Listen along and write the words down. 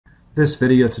This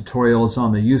video tutorial is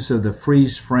on the use of the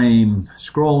freeze frame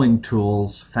scrolling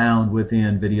tools found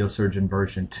within Video Surgeon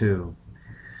version 2.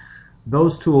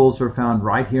 Those tools are found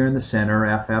right here in the center.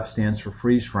 FF stands for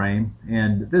freeze frame,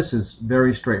 and this is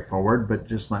very straightforward, but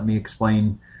just let me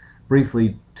explain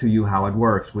briefly to you how it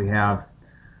works. We have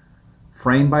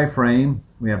frame by frame,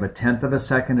 we have a tenth of a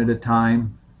second at a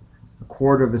time, a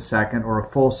quarter of a second, or a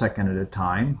full second at a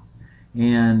time,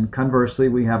 and conversely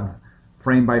we have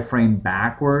frame by frame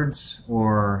backwards,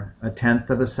 or a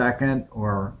tenth of a second,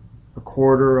 or a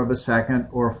quarter of a second,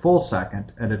 or a full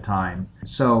second at a time.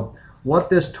 So what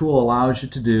this tool allows you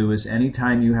to do is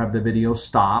anytime you have the video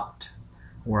stopped,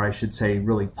 or I should say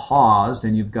really paused,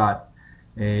 and you've got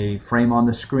a frame on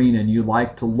the screen and you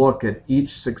like to look at each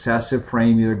successive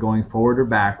frame either going forward or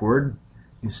backward,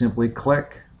 you simply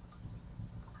click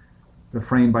the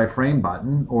frame by frame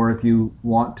button, or if you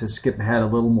want to skip ahead a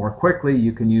little more quickly,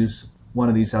 you can use one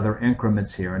of these other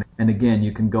increments here. And again,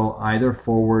 you can go either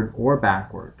forward or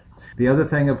backward. The other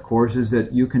thing, of course, is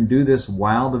that you can do this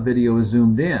while the video is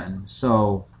zoomed in.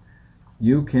 So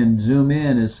you can zoom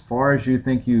in as far as you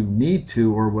think you need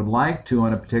to or would like to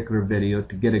on a particular video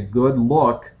to get a good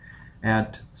look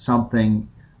at something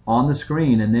on the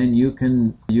screen, and then you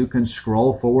can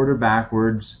scroll forward or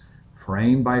backwards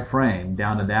frame by frame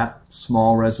down to that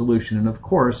small resolution. And of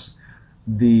course,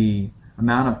 the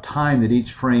amount of time that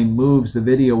each frame moves the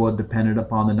video will depend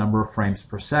upon the number of frames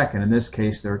per second. In this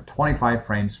case, there are 25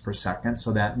 frames per second,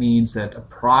 so that means that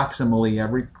approximately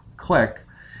every click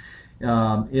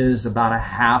is about a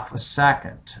half a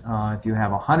second. If you have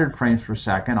 100 frames per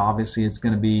second, obviously it's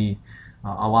going to be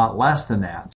a lot less than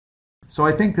that. So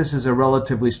I think this is a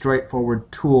relatively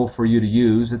straightforward tool for you to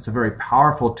use. It's a very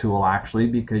powerful tool actually,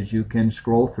 because you can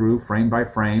scroll through frame by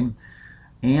frame,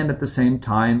 and at the same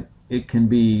time it can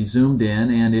be zoomed in,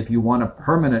 and if you want a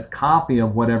permanent copy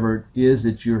of whatever it is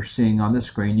that you're seeing on the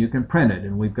screen, you can print it.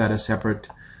 And we've got a separate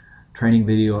training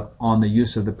video on the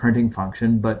use of the printing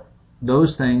function, but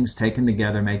those things taken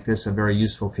together make this a very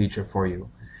useful feature for you.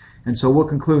 And so we'll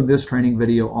conclude this training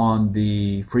video on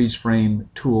the freeze frame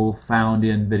tool found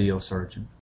in Video Surgeon.